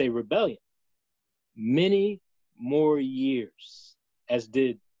 you can say rebellion, many more years, as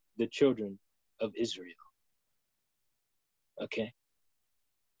did the children of Israel. Okay?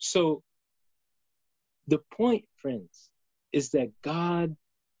 So the point, friends, is that God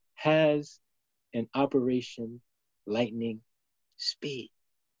has an Operation Lightning Speed.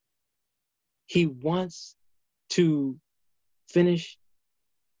 He wants to finish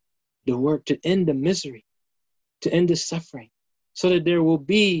the work, to end the misery, to end the suffering, so that there will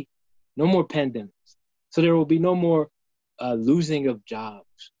be no more pandemics, so there will be no more losing of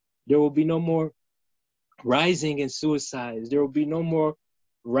jobs, there will be no more rising in suicides, there will be no more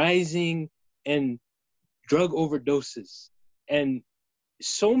rising in drug overdoses, and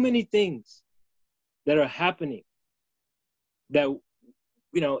so many things that are happening that,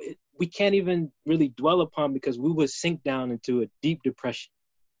 you know, we can't even really dwell upon, because we would sink down into a deep depression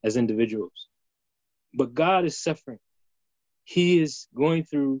as individuals. But God is suffering. He is going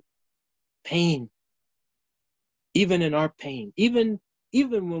through pain, even in our pain, even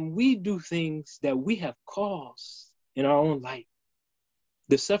when we do things that we have caused in our own life.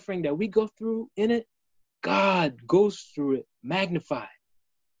 The suffering that we go through in it, God goes through it magnified.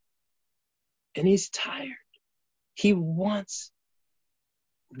 And he's tired. He wants,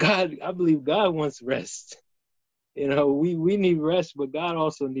 God, I believe God wants rest. You know, we need rest, but God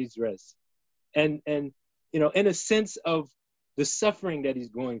also needs rest. And you know, in a sense of the suffering that he's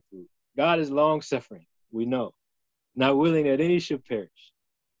going through, God is long suffering, we know, not willing that any should perish.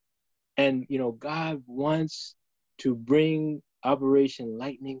 And, you know, God wants to bring Operation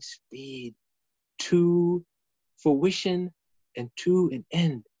Lightning Speed to fruition and to an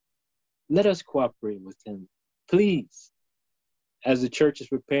end. Let us cooperate with him, please. As the church is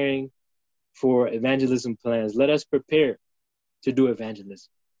preparing for evangelism plans, let us prepare to do evangelism.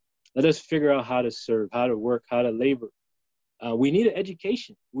 Let us figure out how to serve, how to work, how to labor. We need an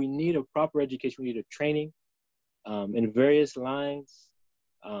education. We need a proper education. We need a training in various lines.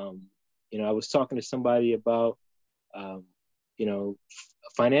 You know, I was talking to somebody about, you know,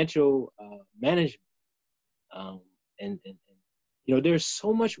 financial management. And, you know, there's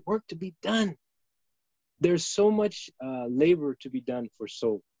so much work to be done. There's so much labor to be done for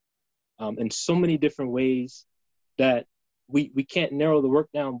soul in so many different ways that we can't narrow the work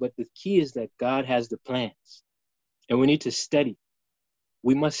down. But the key is that God has the plans, and we need to study.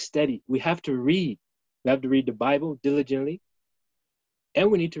 We must study. We have to read. We have to read the Bible diligently,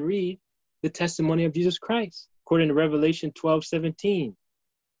 and we need to read the testimony of Jesus Christ, according to Revelation 12:17,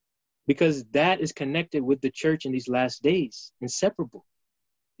 because that is connected with the church in these last days, inseparable.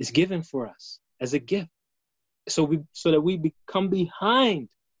 It's given for us as a gift, so that we become behind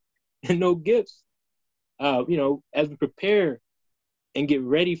and no gifts, you know, as we prepare and get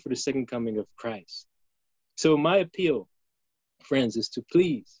ready for the second coming of Christ. So my appeal, friends, is to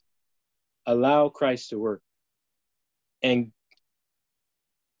please allow Christ to work and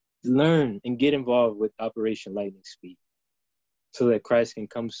learn and get involved with Operation Lightning Speed, so that Christ can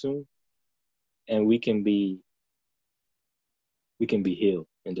come soon and we can be healed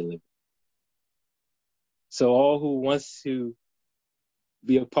and delivered. So all who wants to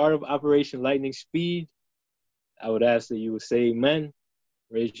be a part of Operation Lightning Speed, I would ask that you would say amen,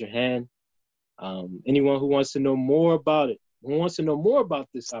 raise your hand. Anyone who wants to know more about it, who wants to know more about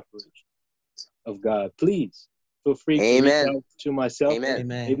this operation, of God. Please feel free to reach Amen. out to myself. Amen.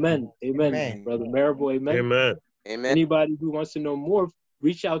 Amen. Amen. Amen. Amen. Brother Marable, amen. Amen. Amen. Anybody who wants to know more,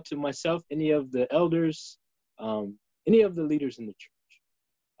 reach out to myself, any of the elders, any of the leaders in the church.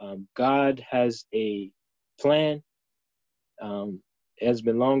 God has a plan. It has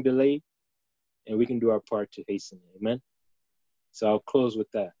been long delayed, and we can do our part to hasten it. Amen. So I'll close with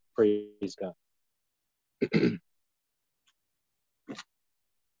that. Praise God.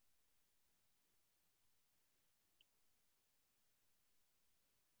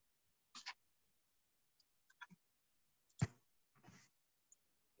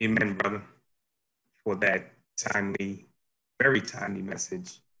 Amen, brother, for that timely, very timely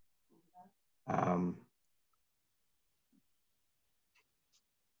message.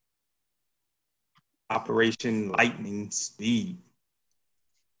 Operation Lightning Speed.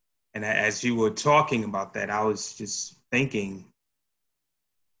 And as you were talking about that, I was just thinking,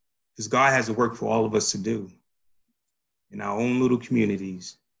 because God has a work for all of us to do in our own little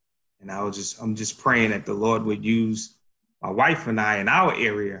communities. And I'm just praying that the Lord would use my wife and I in our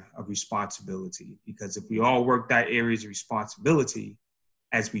area of responsibility, because if we all worked our areas of responsibility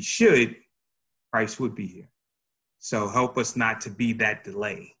as we should, Christ would be here. So help us not to be that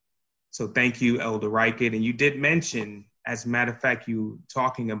delay. So thank you, Elder Rykard. And you did mention, as a matter of fact, you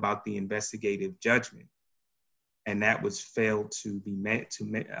talking about the investigative judgment, and that was failed to be meant to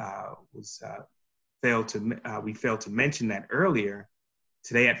we failed to mention that earlier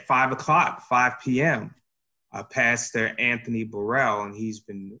today at 5 p.m. Pastor Anthony Burrell, and he's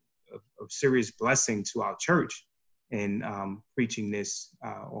been a serious blessing to our church in preaching this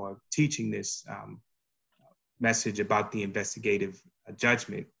or teaching this message about the investigative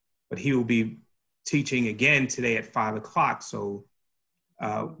judgment. But he will be teaching again today at 5 o'clock. So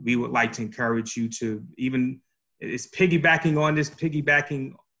we would like to encourage you to it's piggybacking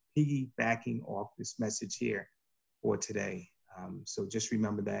off this message here for today. So just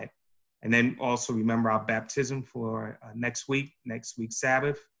remember that. And then also remember our baptism for next week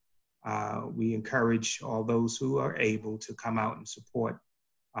Sabbath. We encourage all those who are able to come out and support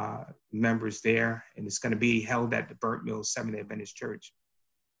members there. And it's going to be held at the Burnt Mills Seventh-day Adventist Church.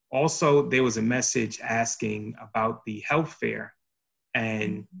 Also, there was a message asking about the health fair,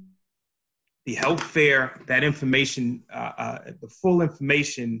 and the health fair, that information, the full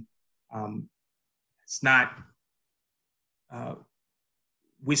information, it's not,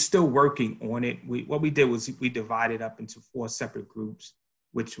 we're still working on it. What we did was we divided up into 4 separate groups,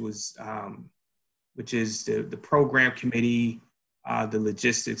 which is the program committee, the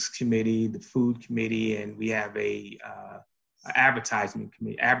logistics committee, the food committee, and we have a advertising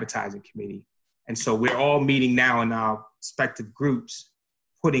committee. And so we're all meeting now in our respective groups,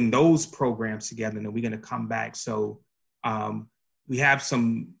 putting those programs together, and then we're going to come back. So we have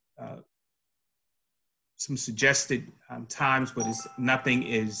some suggested times, but nothing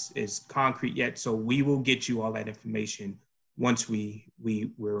is concrete yet. So we will get you all that information once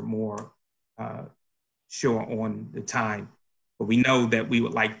we're more sure on the time. But we know that we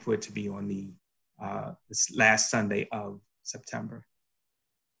would like for it to be on this last Sunday of September.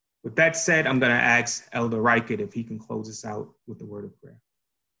 With that said, I'm going to ask Elder Rykard if he can close us out with the word of prayer.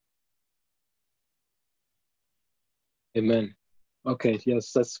 Amen. Okay,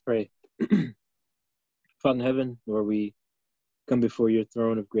 yes, let's pray. Father in heaven, Lord, we come before your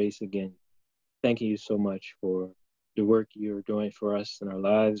throne of grace again. Thanking you so much for the work you're doing for us in our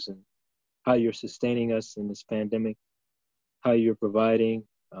lives, and how you're sustaining us in this pandemic, how you're providing,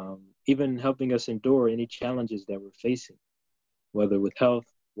 even helping us endure any challenges that we're facing, whether with health,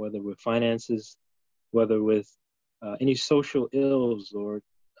 whether with finances, whether with any social ills, Lord.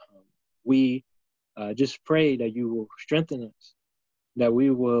 We just pray that you will strengthen us, that we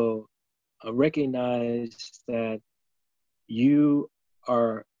will recognize that you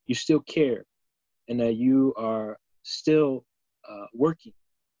still care, and that you are still working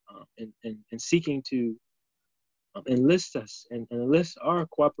and seeking to enlist us and enlist our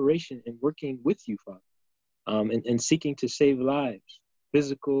cooperation in working with you, Father, and seeking to save lives,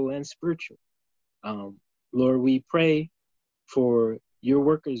 physical and spiritual. Lord, we pray for your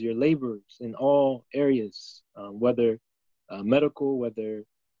workers, your laborers in all areas, whether medical, whether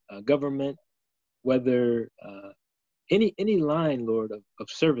government, whether any line, Lord, of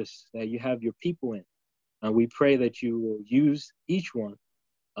service that you have your people in. We pray that you will use each one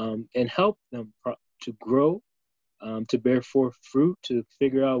and help them to grow, to bear forth fruit, to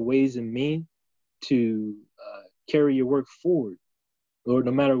figure out ways and means to carry your work forward. Lord,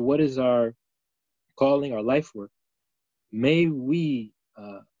 no matter what is our calling, our life work, may we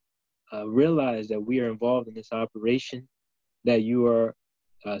realize that we are involved in this operation, that you are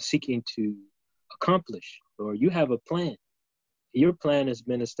seeking to accomplish, Lord. You have a plan. Your plan has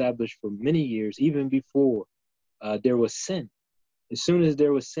been established for many years, even before there was sin. As soon as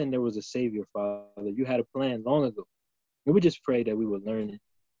there was sin, there was a Savior, Father. You had a plan long ago. And we just pray that we will learn it,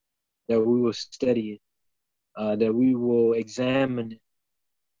 that we will study it, that we will examine it,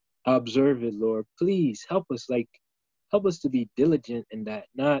 observe it, Lord. Please help us, help us to be diligent in that,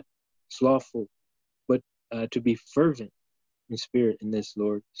 not slothful, but to be fervent in spirit in this,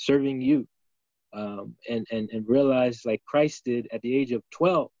 Lord, serving you, and realize, like Christ did at the age of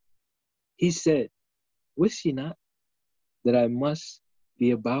 12, he said, "Wist ye not that I must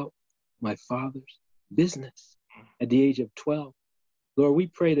be about my Father's business?" At the age of 12. Lord, we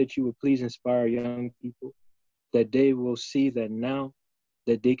pray that you will please inspire young people, that they will see that now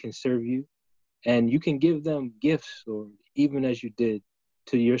that they can serve you, and you can give them gifts, Lord, even as you did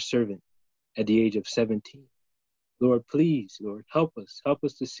to your servant at the age of 17. Lord, please, Lord, help us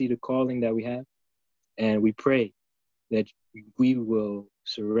to see the calling that we have. And we pray that we will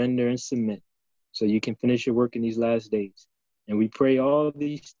surrender and submit so you can finish your work in these last days. And we pray all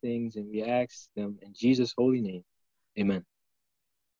these things and we ask them in Jesus' holy name. Amen.